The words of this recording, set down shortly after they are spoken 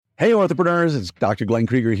Hey, Orthopreneurs, it's Dr. Glenn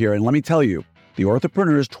Krieger here, and let me tell you, the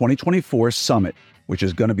Orthopreneurs 2024 Summit, which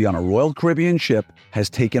is going to be on a Royal Caribbean ship,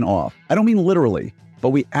 has taken off. I don't mean literally, but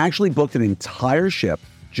we actually booked an entire ship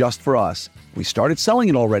just for us. We started selling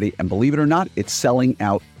it already, and believe it or not, it's selling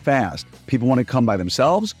out fast. People want to come by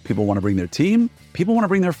themselves, people want to bring their team, people want to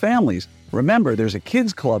bring their families. Remember, there's a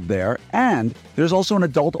kids club there, and there's also an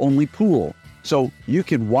adult-only pool. So you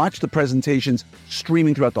can watch the presentations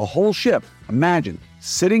streaming throughout the whole ship. Imagine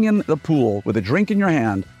sitting in the pool with a drink in your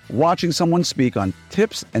hand, watching someone speak on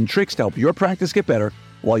tips and tricks to help your practice get better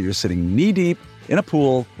while you're sitting knee-deep in a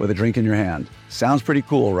pool with a drink in your hand. Sounds pretty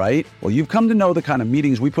cool, right? Well, you've come to know the kind of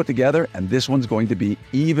meetings we put together, and this one's going to be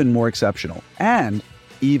even more exceptional and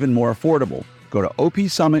even more affordable. Go to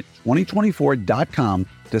opsummit2024.com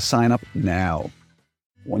to sign up now.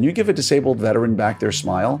 When you give a disabled veteran back their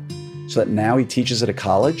smile, so that now he teaches at a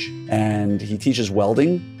college and he teaches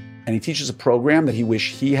welding and he teaches a program that he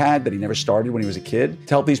wished he had that he never started when he was a kid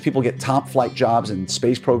to help these people get top flight jobs in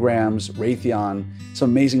space programs, Raytheon, some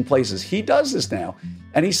amazing places. He does this now.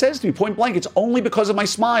 And he says to me point blank, it's only because of my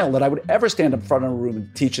smile that I would ever stand up in front of a room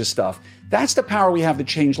and teach this stuff. That's the power we have to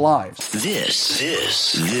change lives. This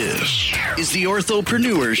is the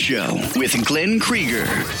Orthopreneur Show with Glenn Krieger,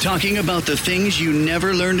 talking about the things you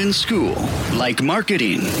never learned in school, like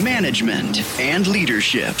marketing, management, and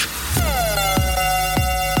leadership.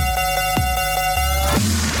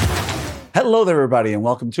 Hello there, everybody, and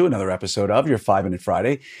welcome to another episode of your 5-Minute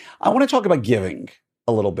Friday. I want to talk about giving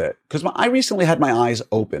a little bit because I recently had my eyes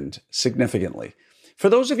opened significantly. For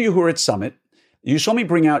those of you who are at Summit, you saw me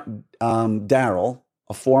bring out Daryl,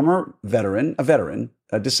 a former veteran,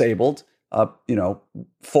 disabled,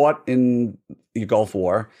 fought in the Gulf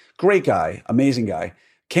War. Great guy, amazing guy.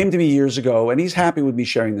 Came to me years ago, and he's happy with me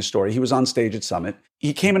sharing this story. He was on stage at Summit.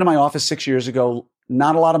 He came into my office 6 years ago,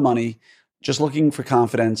 not a lot of money, just looking for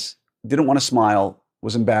confidence, didn't want to smile,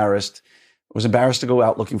 was embarrassed to go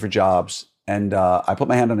out looking for jobs. And I put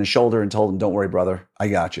my hand on his shoulder and told him, don't worry, brother, I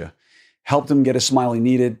got you. Helped him get a smile he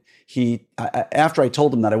needed. After I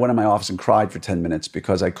told him that, I went in my office and cried for 10 minutes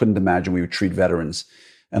because I couldn't imagine we would treat veterans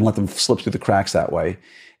and let them slip through the cracks that way.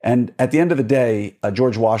 And at the end of the day,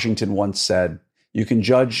 George Washington once said, you can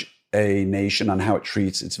judge a nation on how it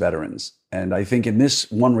treats its veterans. And I think in this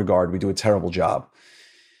one regard, we do a terrible job.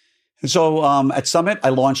 And so at Summit, I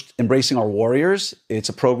launched Embracing Our Warriors. It's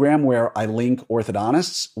a program where I link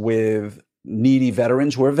orthodontists with needy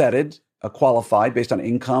veterans who are vetted, qualified based on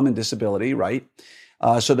income and disability, right?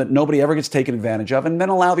 So that nobody ever gets taken advantage of, and then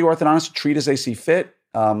allow the orthodontist to treat as they see fit.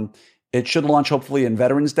 It should launch hopefully in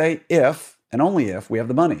Veterans Day if, and only if, we have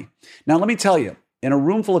the money. Now, let me tell you, in a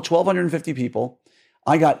room full of 1,250 people,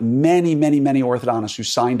 I got many, many, many orthodontists who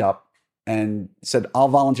signed up and said, I'll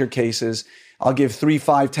volunteer cases. I'll give 3,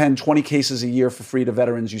 5, 10, 20 cases a year for free to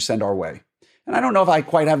veterans you send our way. And I don't know if I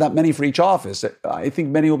quite have that many for each office. I think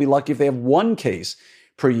many will be lucky if they have one case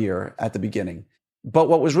per year at the beginning. But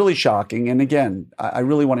what was really shocking, and again, I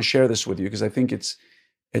really want to share this with you because I think it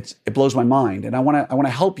blows my mind, and I want to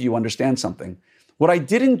help you understand something. What I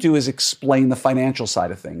didn't do is explain the financial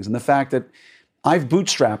side of things and the fact that I've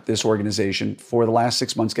bootstrapped this organization for the last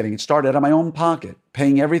 6 months getting it started out of my own pocket,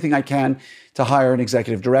 paying everything I can to hire an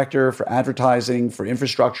executive director, for advertising, for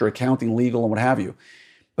infrastructure, accounting, legal, and what have you.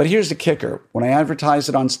 But here's the kicker. When I advertised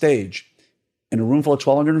it on stage, in a room full of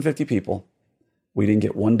 1,250 people, we didn't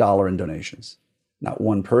get $1 in donations. Not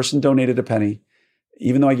one person donated a penny.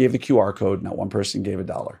 Even though I gave the QR code, not one person gave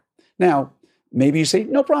 $1. Now, maybe you say,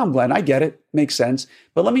 no problem, Glenn, I get it, makes sense.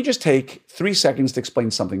 But let me just take 3 seconds to explain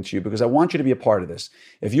something to you because I want you to be a part of this.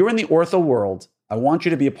 If you're in the ortho world, I want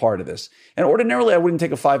you to be a part of this. And ordinarily, I wouldn't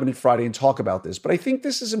take a 5-Minute Friday and talk about this, but I think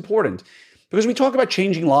this is important because we talk about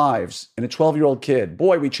changing lives in a 12-year-old kid.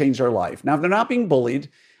 Boy, we changed their life. Now, if they're not being bullied,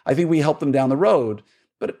 I think we help them down the road.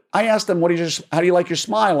 But I ask them, how do you like your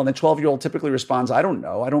smile? And the 12-year-old typically responds, I don't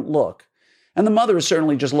know, I don't look. And the mother is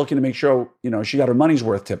certainly just looking to make sure, she got her money's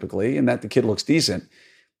worth typically and that the kid looks decent.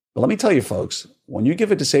 But let me tell you, folks, when you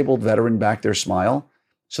give a disabled veteran back their smile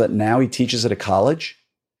so that now he teaches at a college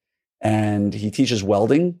and he teaches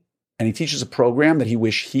welding and he teaches a program that he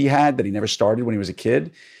wished he had that he never started when he was a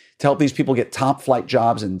kid to help these people get top flight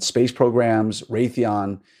jobs in space programs,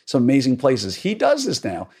 Raytheon, some amazing places. He does this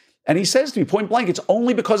now. And he says to me point blank, it's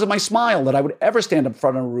only because of my smile that I would ever stand up in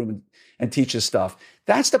front of a room and teach this stuff.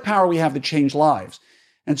 That's the power we have to change lives.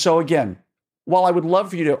 And so again, while I would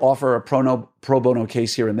love for you to offer a pro bono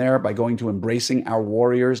case here and there by going to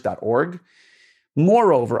embracingourwarriors.org,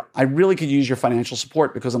 moreover, I really could use your financial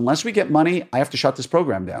support because unless we get money, I have to shut this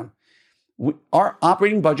program down. Our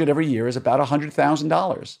operating budget every year is about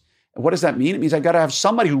 $100,000. What does that mean? It means I've got to have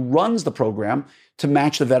somebody who runs the program to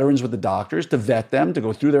match the veterans with the doctors, to vet them, to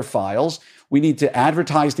go through their files. We need to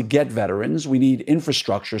advertise to get veterans. We need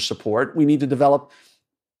infrastructure support. We need to develop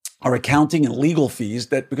our accounting and legal fees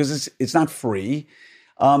because it's not free.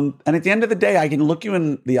 And at the end of the day, I can look you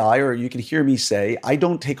in the eye, or you can hear me say, I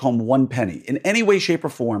don't take home one penny in any way, shape, or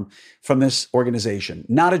form from this organization.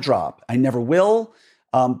 Not a drop. I never will.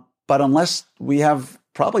 But unless we have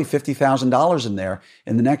probably $50,000 in there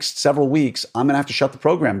in the next several weeks, I'm going to have to shut the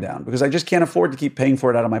program down because I just can't afford to keep paying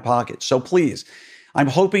for it out of my pocket. So please, I'm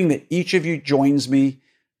hoping that each of you joins me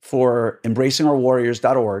for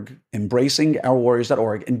embracingourwarriors.org,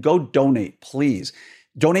 embracingourwarriors.org, and go donate, please.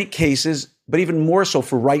 Donate cases, but even more so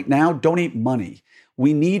for right now, donate money.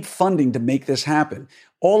 We need funding to make this happen.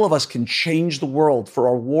 All of us can change the world for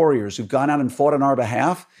our warriors who've gone out and fought on our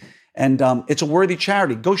behalf. And it's a worthy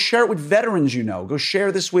charity. Go share it with veterans you know. Go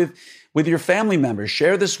share this with your family members.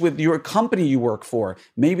 Share this with your company you work for.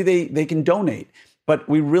 Maybe they can donate. But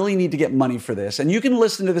we really need to get money for this. And you can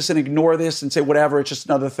listen to this and ignore this and say, whatever, it's just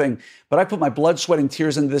another thing. But I put my blood, sweat, and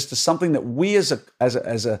tears into this to something that we as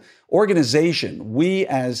a organization, we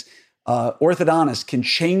as orthodontists can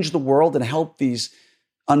change the world and help these,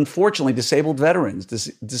 unfortunately, disabled veterans,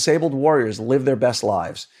 disabled warriors live their best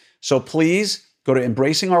lives. So please go to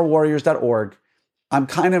embracingourwarriors.org. I'm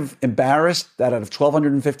kind of embarrassed that out of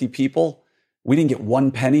 1,250 people, we didn't get one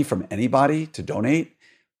penny from anybody to donate.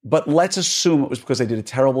 But let's assume it was because I did a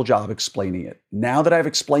terrible job explaining it. Now that I've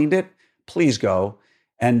explained it, please go.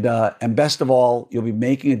 And best of all, you'll be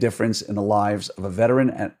making a difference in the lives of a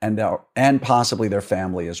veteran and possibly their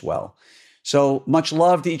family as well. So much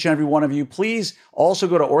love to each and every one of you. Please also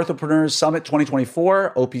go to Orthopreneurs Summit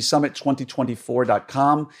 2024,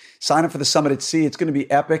 opsummit2024.com. Sign up for the summit at sea. It's going to be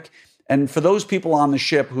epic. And for those people on the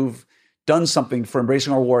ship who've done something for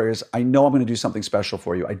Embracing Our Warriors, I know I'm going to do something special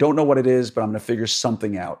for you. I don't know what it is, but I'm going to figure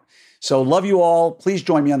something out. So love you all. Please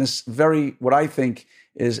join me on this what I think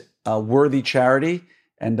is a worthy charity.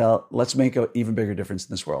 And let's make an even bigger difference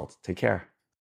in this world. Take care.